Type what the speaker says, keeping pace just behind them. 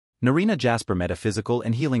Noreena Jasper Metaphysical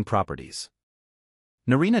and Healing Properties.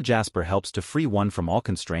 Noreena Jasper helps to free one from all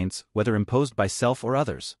constraints, whether imposed by self or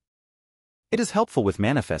others. It is helpful with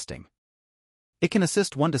manifesting. It can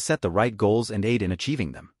assist one to set the right goals and aid in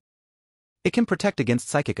achieving them. It can protect against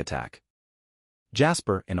psychic attack.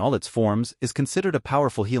 Jasper, in all its forms, is considered a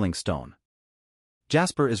powerful healing stone.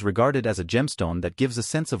 Jasper is regarded as a gemstone that gives a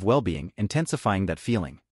sense of well-being, intensifying that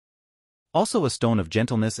feeling. Also a stone of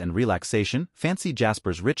gentleness and relaxation, fancy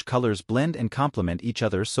jasper's rich colors blend and complement each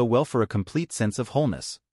other so well for a complete sense of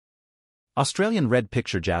wholeness. Australian red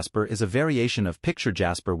picture jasper is a variation of picture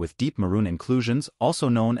jasper with deep maroon inclusions, also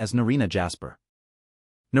known as Noreena Jasper.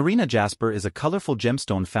 Noreena Jasper is a colorful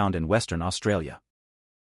gemstone found in Western Australia.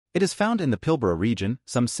 It is found in the Pilbara region,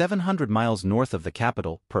 some 700 miles north of the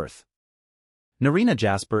capital, Perth. Noreena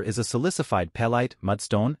Jasper is a silicified pearlite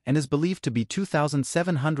mudstone and is believed to be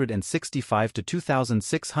 2,765 to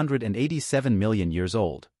 2,687 million years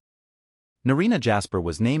old. Noreena Jasper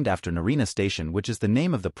was named after Noreena Station, which is the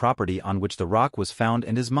name of the property on which the rock was found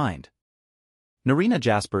and is mined. Noreena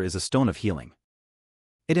Jasper is a stone of healing.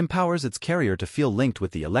 It empowers its carrier to feel linked with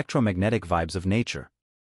the electromagnetic vibes of nature,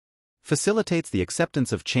 facilitates the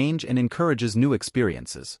acceptance of change and encourages new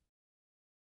experiences.